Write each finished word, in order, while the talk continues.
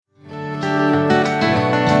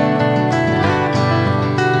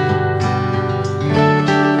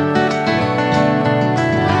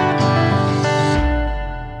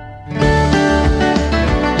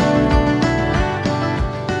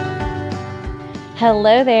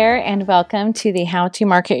Hello there, and welcome to the How to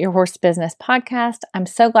Market Your Horse Business podcast. I'm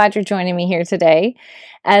so glad you're joining me here today.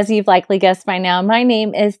 As you've likely guessed by now, my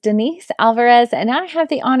name is Denise Alvarez, and I have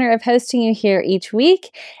the honor of hosting you here each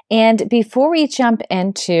week. And before we jump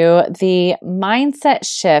into the mindset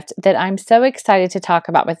shift that I'm so excited to talk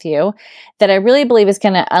about with you, that I really believe is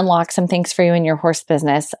going to unlock some things for you in your horse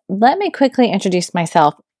business, let me quickly introduce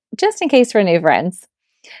myself, just in case we're new friends.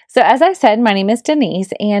 So as I said, my name is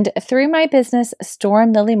Denise, and through my business,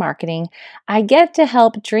 Storm Lily Marketing, I get to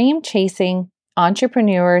help dream-chasing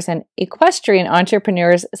entrepreneurs and equestrian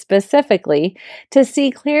entrepreneurs specifically to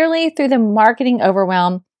see clearly through the marketing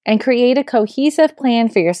overwhelm and create a cohesive plan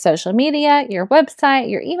for your social media, your website,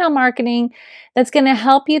 your email marketing that's going to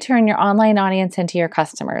help you turn your online audience into your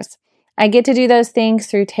customers. I get to do those things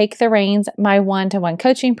through Take the Reins, my one-to-one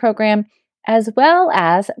coaching program, as well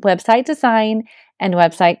as website design and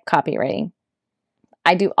website copywriting.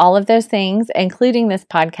 I do all of those things, including this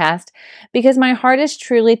podcast, because my heart is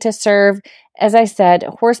truly to serve, as I said,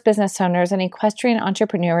 horse business owners and equestrian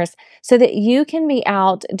entrepreneurs so that you can be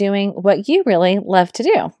out doing what you really love to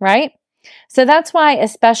do, right? So that's why,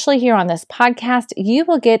 especially here on this podcast, you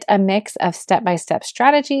will get a mix of step-by-step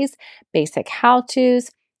strategies, basic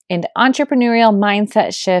how-tos, and entrepreneurial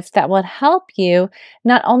mindset shifts that will help you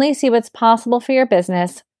not only see what's possible for your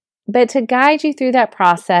business, but to guide you through that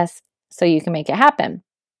process so you can make it happen.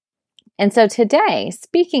 And so today,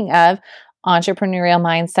 speaking of entrepreneurial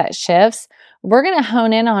mindset shifts, we're going to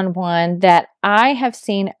hone in on one that I have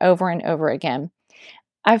seen over and over again.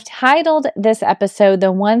 I've titled this episode,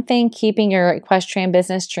 "The One Thing Keeping Your Equestrian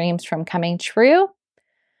Business Dreams from Coming True,"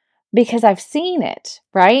 because I've seen it,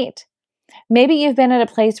 right? Maybe you've been at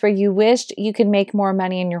a place where you wished you could make more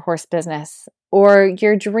money in your horse business, or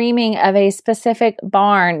you're dreaming of a specific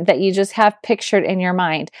barn that you just have pictured in your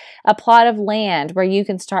mind, a plot of land where you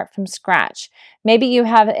can start from scratch. Maybe you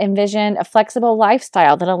have envisioned a flexible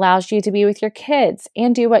lifestyle that allows you to be with your kids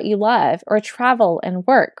and do what you love, or travel and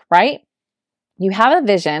work, right? You have a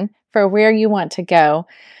vision for where you want to go,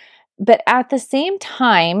 but at the same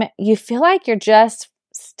time, you feel like you're just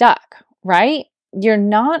stuck, right? You're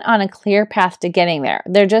not on a clear path to getting there.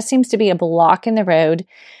 There just seems to be a block in the road,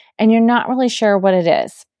 and you're not really sure what it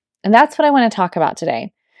is. And that's what I want to talk about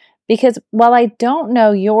today. Because while I don't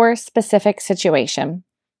know your specific situation,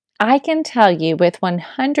 I can tell you with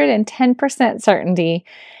 110% certainty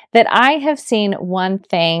that I have seen one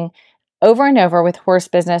thing over and over with horse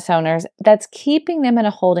business owners that's keeping them in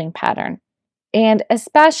a holding pattern. And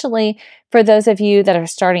especially for those of you that are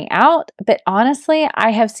starting out, but honestly,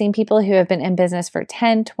 I have seen people who have been in business for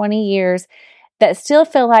 10, 20 years that still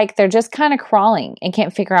feel like they're just kind of crawling and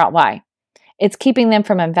can't figure out why. It's keeping them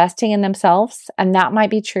from investing in themselves, and that might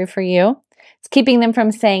be true for you. It's keeping them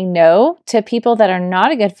from saying no to people that are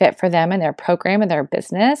not a good fit for them and their program and their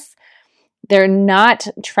business. They're not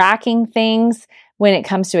tracking things when it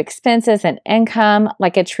comes to expenses and income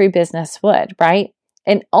like a true business would, right?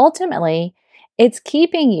 And ultimately, it's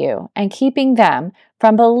keeping you and keeping them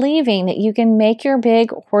from believing that you can make your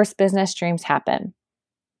big horse business dreams happen.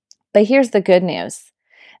 But here's the good news.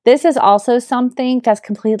 This is also something that's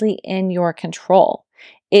completely in your control.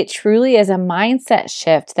 It truly is a mindset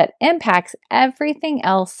shift that impacts everything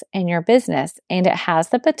else in your business, and it has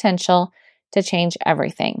the potential to change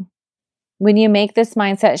everything. When you make this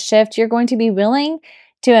mindset shift, you're going to be willing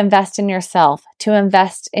to invest in yourself, to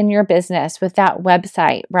invest in your business with that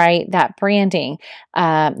website, right? That branding,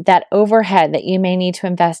 that overhead that you may need to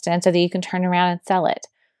invest in so that you can turn around and sell it.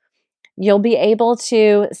 You'll be able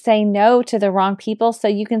to say no to the wrong people so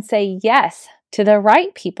you can say yes to the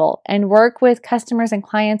right people and work with customers and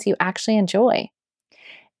clients you actually enjoy.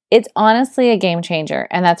 It's honestly a game changer,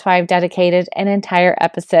 and that's why I've dedicated an entire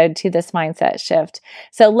episode to this mindset shift.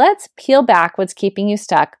 So let's peel back what's keeping you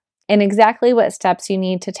stuck and exactly what steps you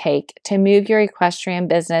need to take to move your equestrian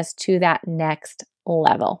business to that next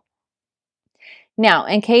level. Now,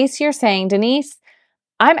 in case you're saying, Denise,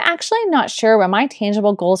 I'm actually not sure what my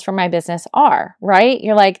tangible goals for my business are, right?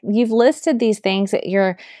 You're like, you've listed these things that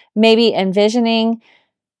you're maybe envisioning,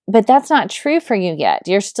 but that's not true for you yet.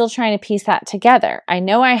 You're still trying to piece that together. I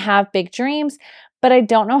know I have big dreams, but I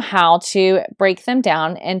don't know how to break them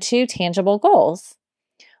down into tangible goals.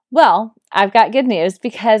 Well, I've got good news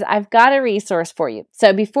because I've got a resource for you.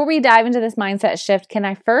 So before we dive into this mindset shift, can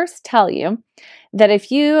I first tell you that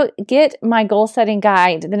if you get my goal setting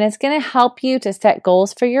guide, then it's going to help you to set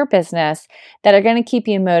goals for your business that are going to keep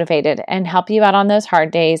you motivated and help you out on those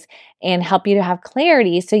hard days and help you to have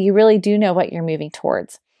clarity so you really do know what you're moving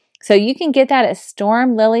towards. So you can get that at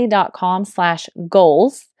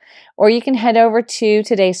stormlily.com/goals, or you can head over to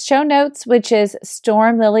today's show notes, which is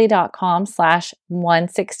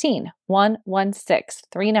stormlily.com/116, 116,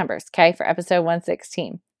 3 numbers, okay, for episode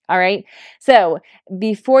 116. All right. So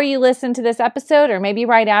before you listen to this episode, or maybe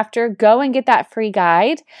right after, go and get that free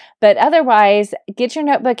guide. But otherwise, get your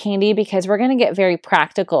notebook handy because we're going to get very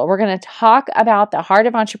practical. We're going to talk about the heart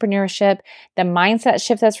of entrepreneurship, the mindset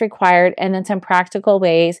shift that's required, and then some practical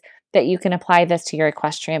ways that you can apply this to your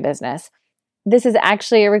equestrian business. This is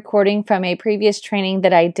actually a recording from a previous training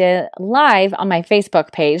that I did live on my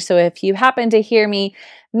Facebook page. So if you happen to hear me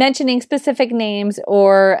mentioning specific names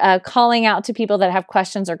or calling out to people that have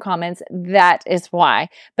questions or comments, that is why.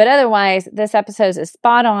 But otherwise, this episode is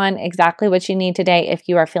spot on, exactly what you need today if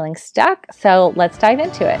you are feeling stuck. So let's dive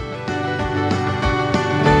into it.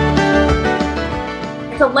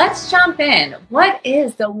 So let's jump in. What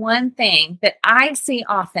is the one thing that I see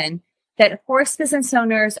often that horse business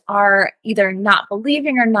owners are either not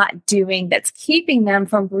believing or not doing that's keeping them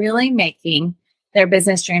from really making their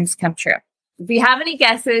business dreams come true? If you have any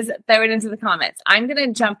guesses, throw it into the comments. I'm going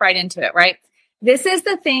to jump right into it, right? This is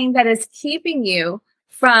the thing that is keeping you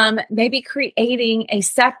from maybe creating a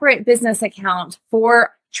separate business account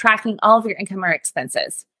for tracking all of your income or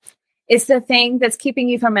expenses. It's the thing that's keeping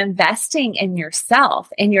you from investing in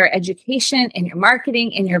yourself, in your education, in your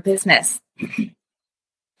marketing, in your business.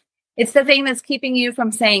 It's the thing that's keeping you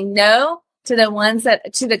from saying no to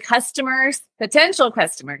the customers, potential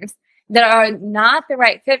customers that are not the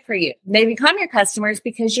right fit for you. They become your customers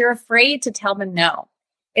because you're afraid to tell them no.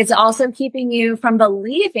 It's also keeping you from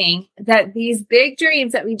believing that these big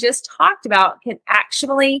dreams that we just talked about can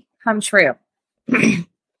actually come true. I'm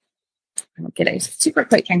going to get a super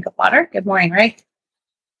quick drink of water. Good morning, right?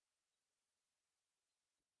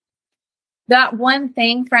 That one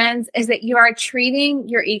thing, friends, is that you are treating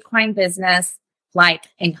your equine business like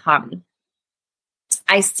a hobby.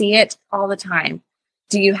 I see it all the time.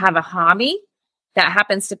 Do you have a hobby that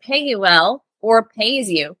happens to pay you well or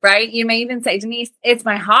pays you, right? You may even say, Denise, it's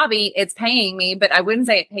my hobby. It's paying me, but I wouldn't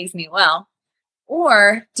say it pays me well.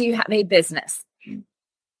 Or do you have a business?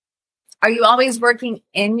 Are you always working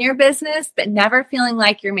in your business, but never feeling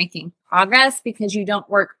like you're making progress because you don't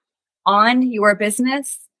work on your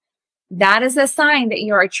business? That is a sign that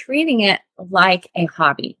you are treating it like a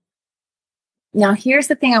hobby. Now, here's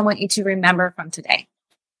the thing I want you to remember from today.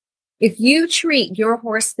 If you treat your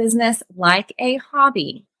horse business like a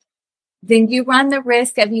hobby, then you run the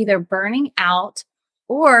risk of either burning out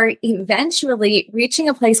or eventually reaching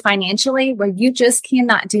a place financially where you just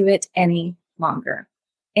cannot do it any longer.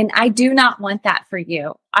 And I do not want that for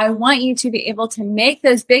you. I want you to be able to make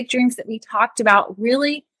those big dreams that we talked about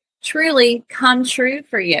really, truly come true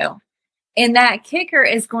for you. And that kicker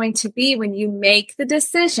is going to be when you make the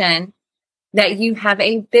decision that you have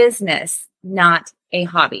a business, not a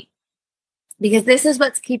hobby. Because this is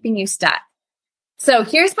what's keeping you stuck. So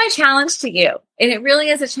here's my challenge to you. And it really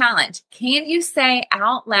is a challenge. Can you say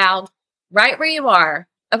out loud, right where you are,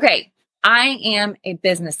 okay, I am a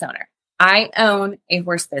business owner. I own a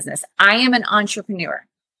horse business. I am an entrepreneur.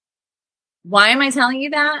 Why am I telling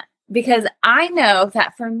you that? Because I know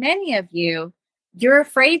that for many of you, you're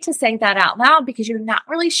afraid to say that out loud because you're not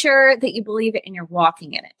really sure that you believe it and you're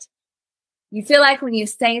walking in it. You feel like when you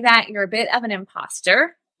say that, you're a bit of an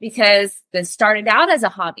imposter because this started out as a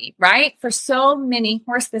hobby, right? For so many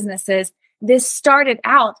horse businesses, this started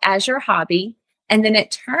out as your hobby and then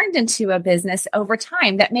it turned into a business over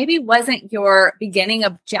time that maybe wasn't your beginning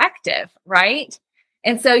objective, right?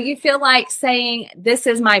 And so you feel like saying, this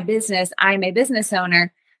is my business, I'm a business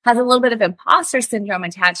owner, has a little bit of imposter syndrome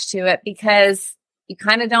attached to it because you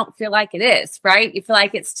kind of don't feel like it is, right? You feel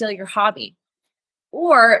like it's still your hobby.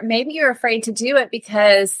 Or maybe you're afraid to do it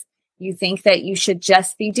because you think that you should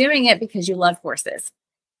just be doing it because you love horses.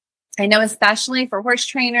 I know especially for horse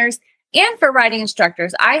trainers and for riding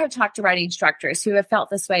instructors, I have talked to riding instructors who have felt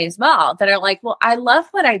this way as well, that are like, well, I love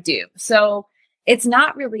what I do. So it's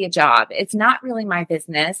not really a job. It's not really my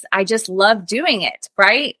business. I just love doing it,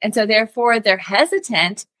 right? And so therefore they're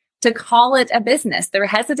hesitant to call it a business. They're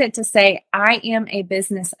hesitant to say, I am a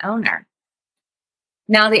business owner.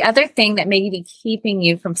 Now, the other thing that may be keeping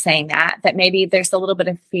you from saying that maybe there's a little bit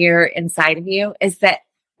of fear inside of you, is that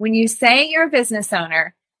when you say you're a business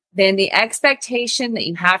owner, then the expectation that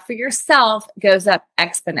you have for yourself goes up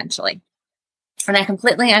exponentially. And I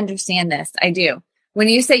completely understand this. I do. When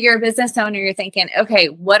you say you're a business owner, you're thinking, okay,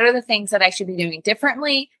 what are the things that I should be doing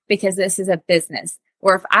differently because this is a business?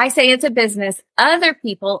 Or if I say it's a business, other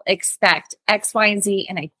people expect X, Y, and Z,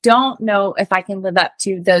 and I don't know if I can live up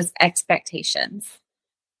to those expectations.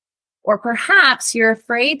 Or perhaps you're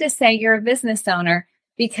afraid to say you're a business owner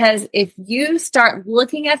Because if you start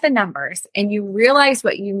looking at the numbers and you realize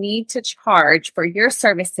what you need to charge for your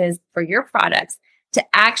services, for your products, to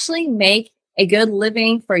actually make a good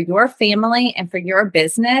living for your family and for your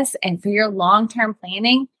business and for your long-term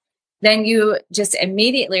planning, then you just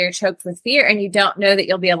immediately are choked with fear and you don't know that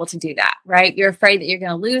you'll be able to do that, right? You're afraid that you're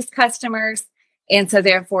going to lose customers. And so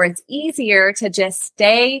therefore it's easier to just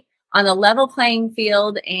stay on the level playing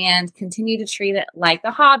field and continue to treat it like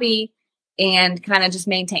a hobby and kind of just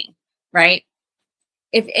maintain, right?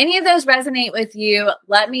 If any of those resonate with you,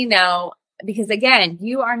 let me know, because again,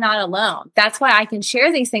 you are not alone. That's why I can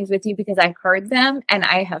share these things with you, because I've heard them and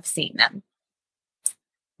I have seen them.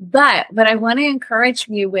 But what I want to encourage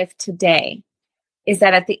you with today is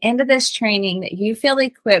that at the end of this training, that you feel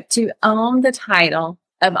equipped to own the title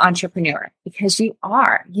of entrepreneur, because you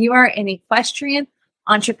are an equestrian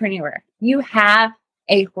entrepreneur. You have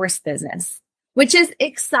a horse business, which is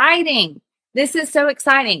exciting. This is so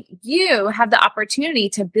exciting. You have the opportunity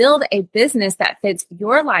to build a business that fits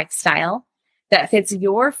your lifestyle, that fits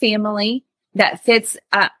your family, that fits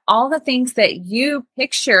all the things that you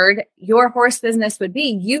pictured your horse business would be.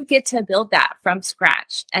 You get to build that from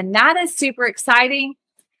scratch. And that is super exciting.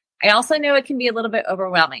 I also know it can be a little bit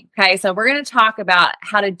overwhelming. Okay. So we're going to talk about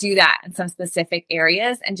how to do that in some specific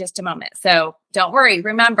areas in just a moment. So don't worry.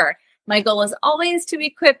 Remember, my goal is always to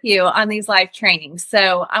equip you on these live trainings.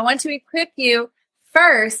 So I want to equip you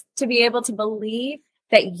first to be able to believe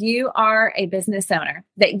that you are a business owner,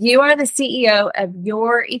 that you are the CEO of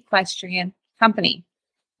your equestrian company.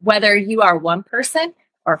 Whether you are one person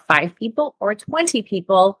or 5 people or 20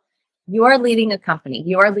 people, you are leading a company.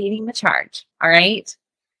 You are leading the charge. All right.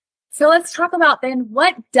 So let's talk about then,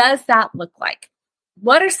 what does that look like?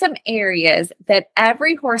 What are some areas that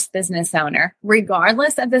every horse business owner,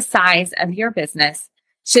 regardless of the size of your business,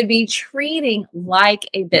 should be treating like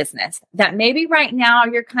a business that maybe right now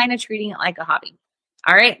you're kind of treating it like a hobby?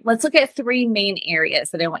 All right, let's look at 3 main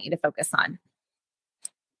areas that I want you to focus on.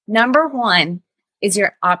 Number 1 is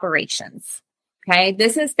your operations. Okay,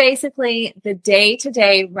 this is basically the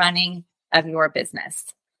day-to-day running of your business.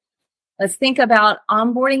 Let's think about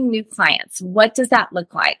onboarding new clients. What does that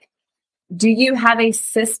look like? Do you have a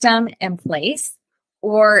system in place,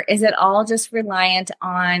 or is it all just reliant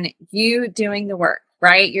on you doing the work,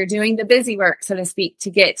 right? You're doing the busy work, so to speak, to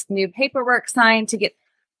get new paperwork signed, to get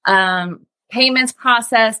payments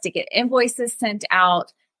processed, to get invoices sent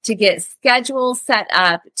out, to get schedules set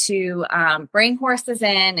up, to bring horses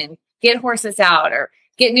in and get horses out, or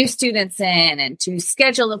get new students in, and to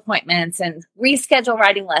schedule appointments and reschedule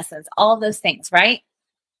riding lessons, all of those things, right?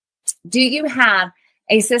 Do you have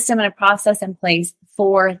a system and a process in place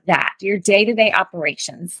for that, your day-to-day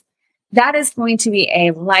operations? That is going to be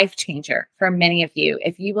a life changer for many of you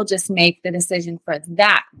if you will just make the decision for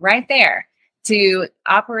that right there to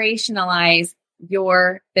operationalize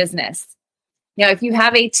your business. Now, if you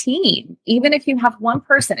have a team, even if you have one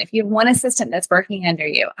person, if you have one assistant that's working under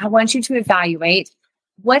you, I want you to evaluate,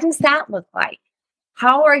 what does that look like?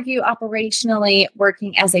 How are you operationally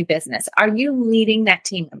working as a business? Are you leading that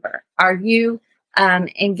team member? Are you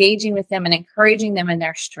engaging with them and encouraging them in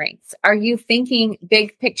their strengths? Are you thinking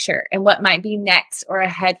big picture and what might be next or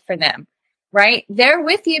ahead for them, right? They're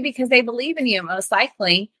with you because they believe in you, most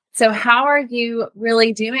likely. So how are you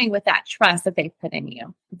really doing with that trust that they've put in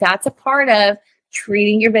you? That's a part of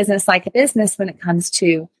treating your business like a business when it comes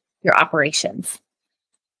to your operations.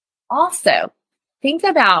 Also, think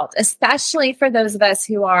about, especially for those of us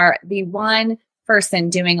who are the one person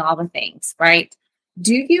doing all the things, right?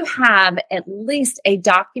 Do you have at least a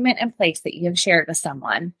document in place that you have shared with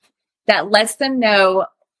someone that lets them know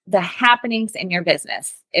the happenings in your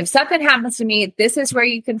business? If something happens to me, this is where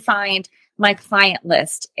you can find my client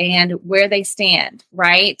list and where they stand,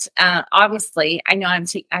 right? Obviously, I know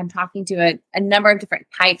I'm talking to a number of different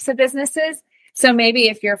types of businesses. So maybe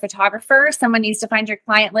if you're a photographer, someone needs to find your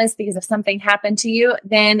client list because if something happened to you,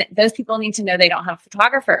 then those people need to know they don't have a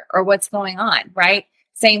photographer or what's going on, right?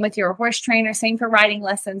 Same with your horse trainer, same for riding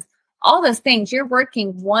lessons, all those things. You're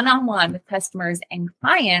working one-on-one with customers and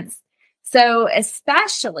clients. So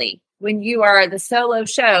especially when you are the solo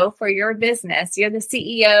show for your business, you're the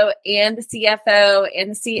CEO and the CFO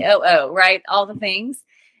and the COO, right? All the things.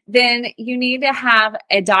 Then you need to have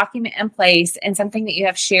a document in place and something that you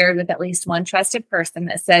have shared with at least one trusted person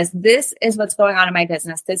that says, this is what's going on in my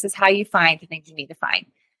business. This is how you find the things you need to find.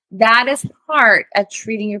 That is part of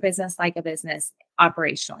treating your business like a business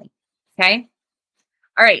operationally. Okay.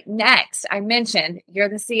 All right. Next, I mentioned you're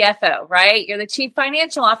the CFO, right? You're the chief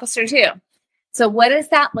financial officer too. So what does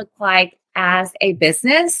that look like as a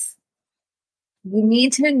business? You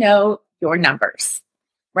need to know your numbers.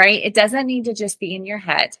 right? It doesn't need to just be in your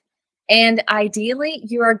head. And ideally,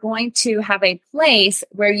 you are going to have a place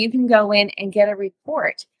where you can go in and get a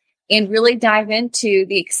report and really dive into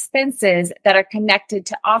the expenses that are connected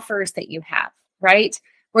to offers that you have, right?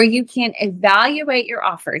 Where you can evaluate your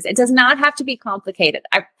offers. It does not have to be complicated,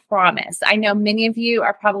 I promise. I know many of you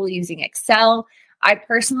are probably using Excel. I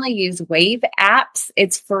personally use Wave apps.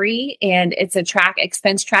 It's free and it's a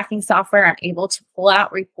expense tracking software. I'm able to pull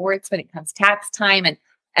out reports when it comes tax time and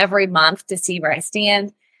every month to see where I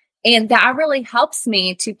stand. And that really helps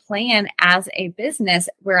me to plan as a business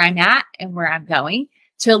where I'm at and where I'm going,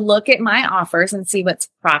 to look at my offers and see what's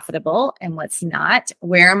profitable and what's not.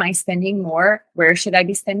 Where am I spending more? Where should I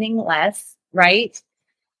be spending less, right?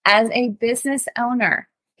 As a business owner,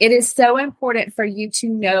 it is so important for you to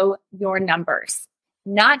know your numbers,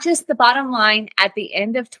 not just the bottom line at the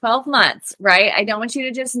end of 12 months, right? I don't want you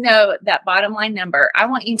to just know that bottom line number. I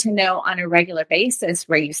want you to know on a regular basis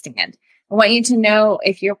where you stand. I want you to know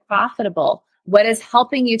if you're profitable. What is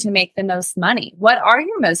helping you to make the most money? What are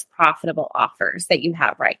your most profitable offers that you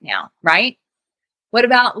have right now, right? What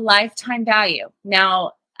about lifetime value?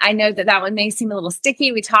 Now, I know that one may seem a little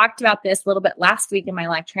sticky. We talked about this a little bit last week in my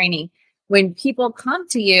live training. When people come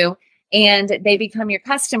to you and they become your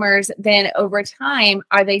customers, then over time,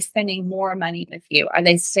 are they spending more money with you? Are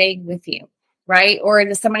they staying with you, right? Or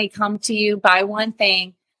does somebody come to you, buy one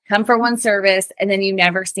thing, come for one service, and then you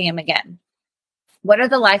never see them again? What are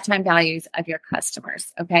the lifetime values of your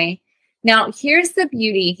customers? Okay. Now, here's the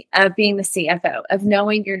beauty of being the CFO, of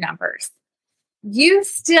knowing your numbers. You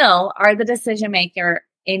still are the decision maker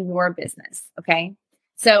in your business. Okay.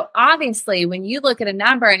 So obviously, when you look at a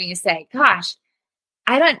number and you say, gosh,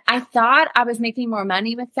 I thought I was making more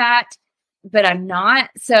money with that, but I'm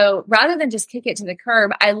not. So rather than just kick it to the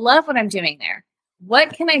curb, I love what I'm doing there.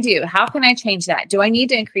 What can I do? How can I change that? Do I need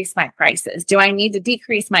to increase my prices? Do I need to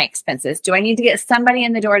decrease my expenses? Do I need to get somebody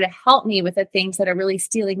in the door to help me with the things that are really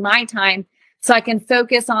stealing my time so I can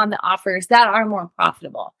focus on the offers that are more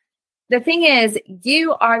profitable? The thing is,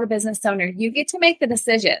 you are the business owner. You get to make the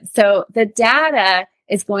decision. So the data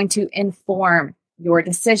is going to inform your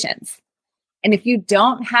decisions. And if you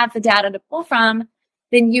don't have the data to pull from,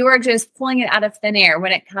 then you are just pulling it out of thin air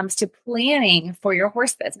when it comes to planning for your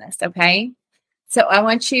horse business, okay? So I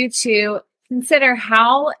want you to consider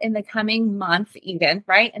how in the coming month, even,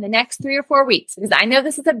 right, in the next 3 or 4 weeks, because I know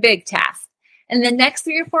this is a big task. In the next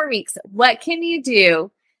 3 or 4 weeks, what can you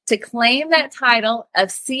do to claim that title of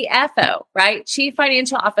CFO, right, Chief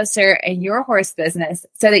Financial Officer in your horse business,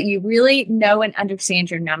 so that you really know and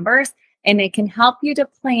understand your numbers and it can help you to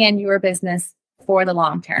plan your business for the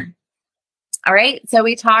long term? All right. So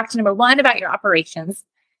we talked, number 1, about your operations.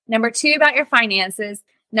 Number 2, about your finances.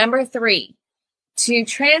 Number 3, to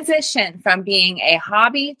transition from being a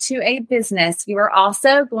hobby to a business, you are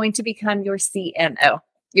also going to become your CMO,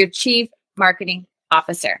 your Chief Marketing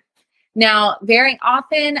Officer. Now, very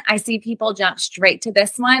often I see people jump straight to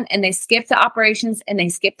this one and they skip the operations and they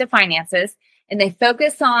skip the finances and they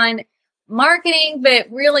focus on marketing, but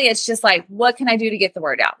really it's just like, what can I do to get the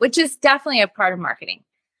word out? Which is definitely a part of marketing.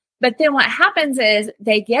 But then what happens is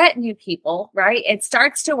they get new people, right? It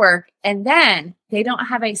starts to work, and then they don't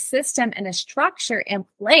have a system and a structure in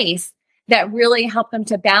place that really help them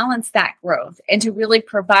to balance that growth and to really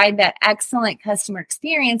provide that excellent customer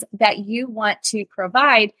experience that you want to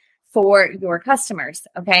provide for your customers,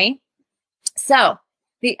 okay? So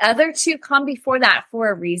the other 2 come before that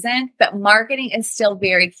for a reason, but marketing is still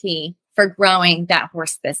very key for growing that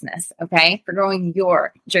horse business, okay? For growing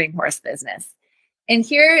your dream horse business. And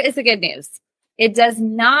here is the good news. It does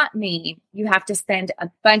not mean you have to spend a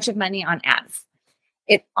bunch of money on ads.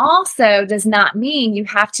 It also does not mean you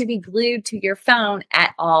have to be glued to your phone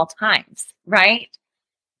at all times, right?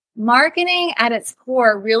 Marketing at its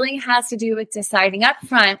core really has to do with deciding up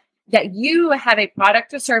front that you have a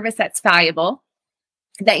product or service that's valuable,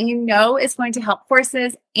 that you know is going to help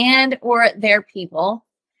horses and or their people,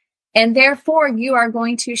 and therefore you are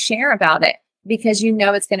going to share about it because you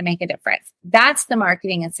know it's going to make a difference. That's the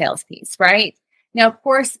marketing and sales piece, right? Now, of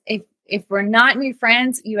course, if we're not new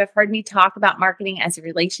friends, you have heard me talk about marketing as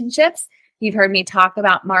relationships. You've heard me talk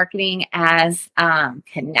about marketing as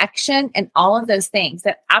connection and all of those things.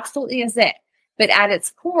 That absolutely is it. But at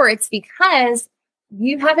its core, it's because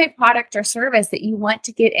you have a product or service that you want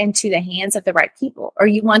to get into the hands of the right people, or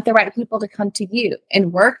you want the right people to come to you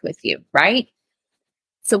and work with you, right?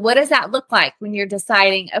 So what does that look like when you're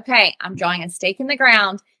deciding, okay, I'm drawing a stake in the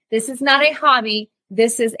ground. This is not a hobby.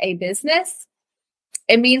 This is a business.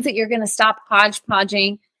 It means that you're going to stop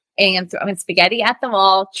hodgepodging and throwing spaghetti at the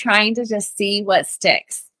wall, trying to just see what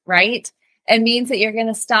sticks, right? It means that you're going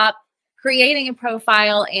to stop creating a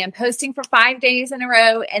profile and posting for 5 days in a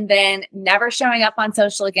row and then never showing up on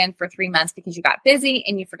social again for 3 months because you got busy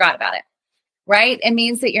and you forgot about it, right? It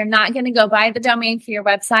means that you're not going to go buy the domain for your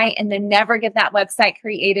website and then never get that website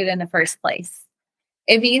created in the first place.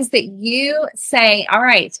 It means that you say, all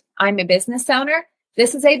right, I'm a business owner.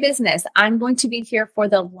 This is a business. I'm going to be here for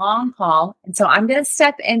the long haul. And so I'm going to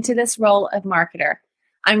step into this role of marketer.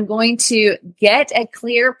 I'm going to get a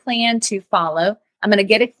clear plan to follow. I'm going to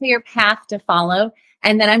get a clear path to follow.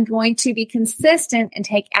 And then I'm going to be consistent and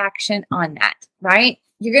take action on that, right?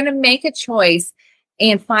 You're going to make a choice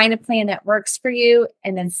and find a plan that works for you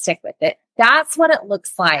and then stick with it. That's what it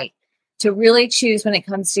looks like to really choose when it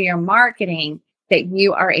comes to your marketing that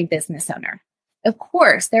you are a business owner. Of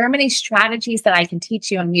course, there are many strategies that I can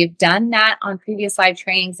teach you, and we've done that on previous live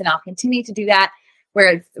trainings, and I'll continue to do that,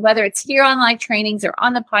 whether it's here on live trainings or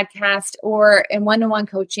on the podcast or in one-on-one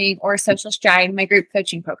coaching or Social Stride, my group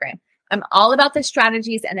coaching program. I'm all about the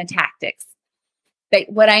strategies and the tactics. But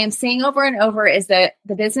what I am seeing over and over is that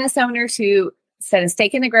the business owners who set a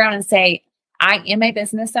stake in the ground and say, I am a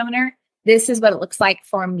business owner, this is what it looks like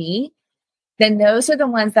for me, then those are the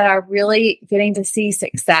ones that are really getting to see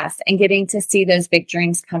success and getting to see those big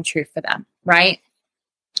dreams come true for them, right?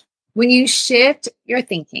 When you shift your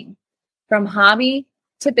thinking from hobby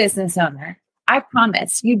to business owner, I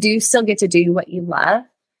promise you do still get to do what you love.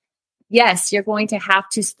 Yes, you're going to have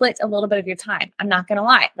to split a little bit of your time. I'm not going to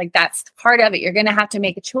lie. Like, that's part of it. You're going to have to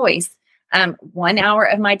make a choice. 1 hour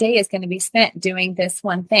of my day is going to be spent doing this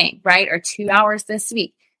one thing, right? Or 2 hours this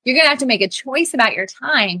week. You're going to have to make a choice about your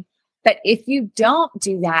time. But if you don't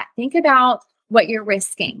do that, think about what you're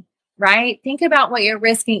risking, right? Think about what you're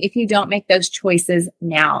risking if you don't make those choices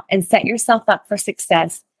now and set yourself up for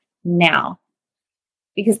success now.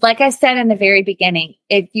 Because like I said in the very beginning,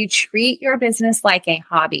 if you treat your business like a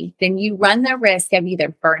hobby, then you run the risk of either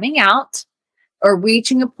burning out or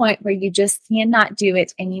reaching a point where you just cannot do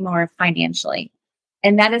it anymore financially.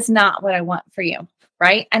 And that is not what I want for you,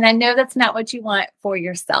 right? And I know that's not what you want for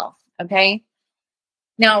yourself, okay?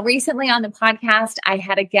 Now, recently on the podcast, I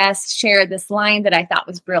had a guest share this line that I thought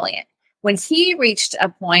was brilliant. When he reached a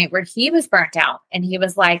point where he was burnt out and he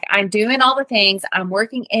was like, I'm doing all the things, I'm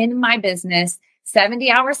working in my business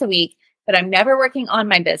 70 hours a week, but I'm never working on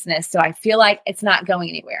my business. So I feel like it's not going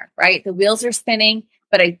anywhere, right? The wheels are spinning,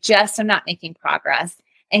 but I just am not making progress.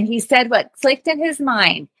 And he said what clicked in his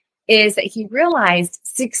mind is that he realized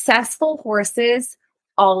successful horses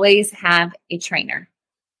always have a trainer.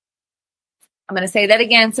 I'm going to say that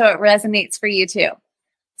again so it resonates for you too.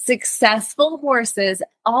 Successful horses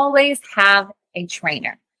always have a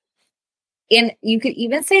trainer. And you could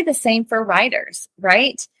even say the same for riders,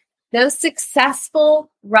 right? Those successful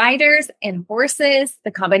riders and horses,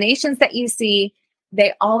 the combinations that you see,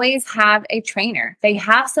 they always have a trainer. They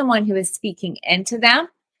have someone who is speaking into them,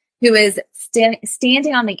 who is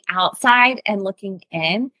standing on the outside and looking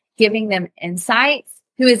in, giving them insights,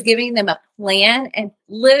 who is giving them a plan and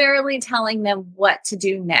literally telling them what to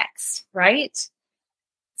do next, right?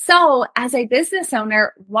 So as a business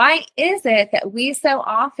owner, why is it that we so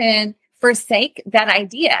often forsake that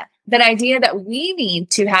idea that we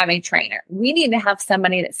need to have a trainer? We need to have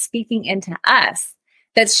somebody that's speaking into us,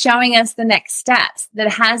 that's showing us the next steps,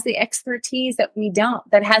 that has the expertise that we don't,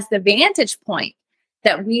 that has the vantage point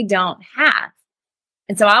that we don't have.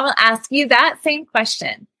 And so I will ask you that same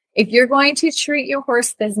question. If you're going to treat your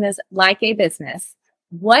horse business like a business,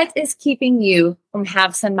 what is keeping you from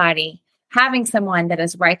having someone that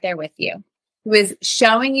is right there with you, who is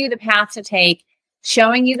showing you the path to take,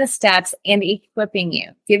 showing you the steps and equipping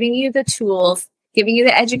you, giving you the tools, giving you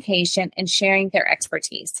the education and sharing their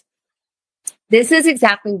expertise? This is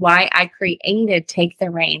exactly why I created Take the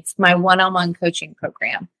Reins, my one-on-one coaching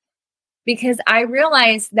program. Because I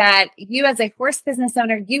realized that you as a horse business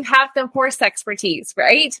owner, you have the horse expertise,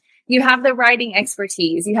 right? You have the riding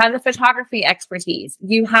expertise. You have the photography expertise.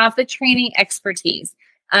 You have the training expertise,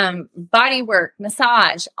 body work,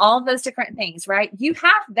 massage, all those different things, right? You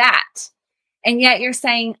have that. And yet you're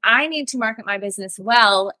saying, I need to market my business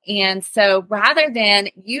well. And so rather than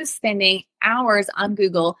you spending hours on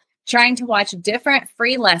Google trying to watch different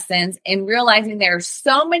free lessons and realizing there are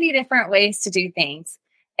so many different ways to do things,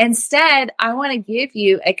 instead, I want to give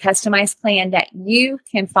you a customized plan that you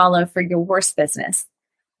can follow for your horse business.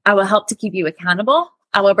 I will help to keep you accountable.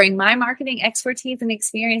 I will bring my marketing expertise and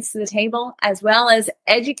experience to the table, as well as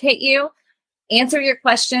educate you, answer your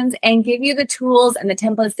questions, and give you the tools and the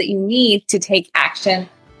templates that you need to take action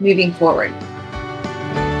moving forward.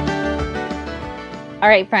 All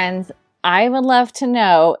right, friends. I would love to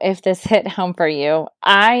know if this hit home for you.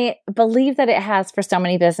 I believe that it has for so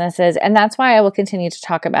many businesses, and that's why I will continue to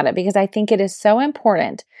talk about it because I think it is so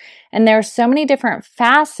important. And there are so many different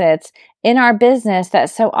facets in our business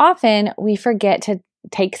that so often we forget to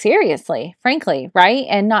take seriously, frankly, right?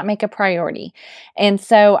 And not make a priority. And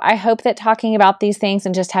so I hope that talking about these things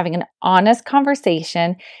and just having an honest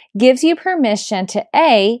conversation gives you permission to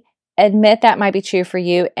A, admit that might be true for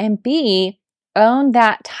you, and B, own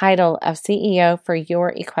that title of CEO for your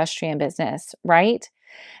equestrian business, right?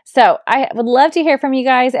 So I would love to hear from you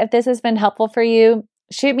guys. If this has been helpful for you,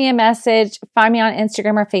 shoot me a message, find me on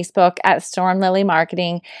Instagram or Facebook at Storm Lily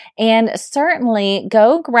Marketing, and certainly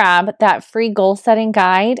go grab that free goal setting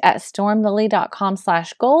guide at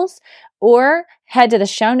stormlily.com/goals or head to the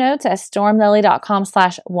show notes at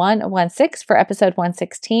stormlily.com/116 for episode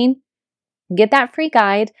 116. Get that free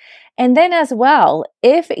guide. And then as well,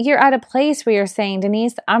 if you're at a place where you're saying,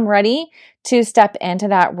 Denise, I'm ready to step into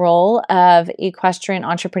that role of equestrian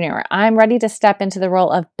entrepreneur. I'm ready to step into the role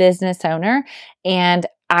of business owner, and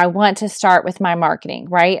I want to start with my marketing,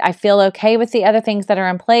 right? I feel okay with the other things that are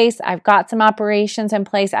in place. I've got some operations in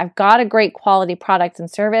place. I've got a great quality product and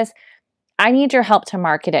service. I need your help to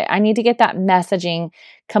market it. I need to get that messaging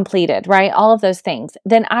completed, right? All of those things.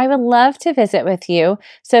 Then I would love to visit with you.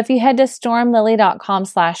 So if you head to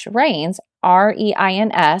stormlily.com/reins,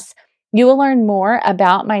 REINS, you will learn more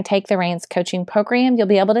about my Take the Reins coaching program. You'll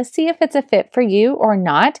be able to see if it's a fit for you or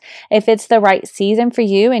not, if it's the right season for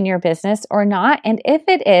you and your business or not. And if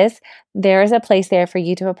it is, there is a place there for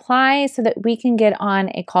you to apply so that we can get on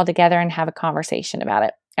a call together and have a conversation about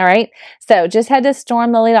it. All right. So just head to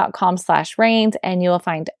stormlily.com/reins and you will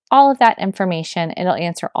find all of that information. It'll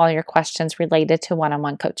answer all your questions related to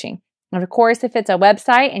one-on-one coaching. And of course, if it's a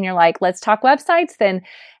website and you're like, let's talk websites, then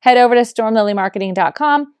head over to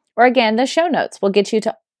stormlilymarketing.com, or again, the show notes will get you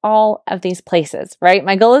to all of these places, right?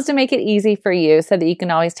 My goal is to make it easy for you so that you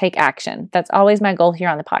can always take action. That's always my goal here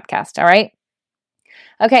on the podcast. All right.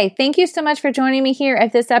 Okay, thank you so much for joining me here.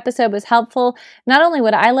 If this episode was helpful, not only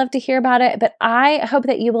would I love to hear about it, but I hope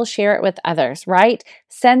that you will share it with others, right?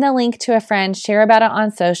 Send the link to a friend, share about it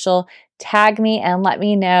on social, tag me and let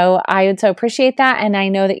me know. I would so appreciate that. And I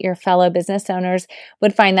know that your fellow business owners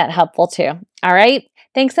would find that helpful too. All right.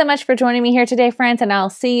 Thanks so much for joining me here today, friends. And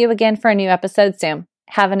I'll see you again for a new episode soon.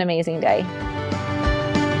 Have an amazing day.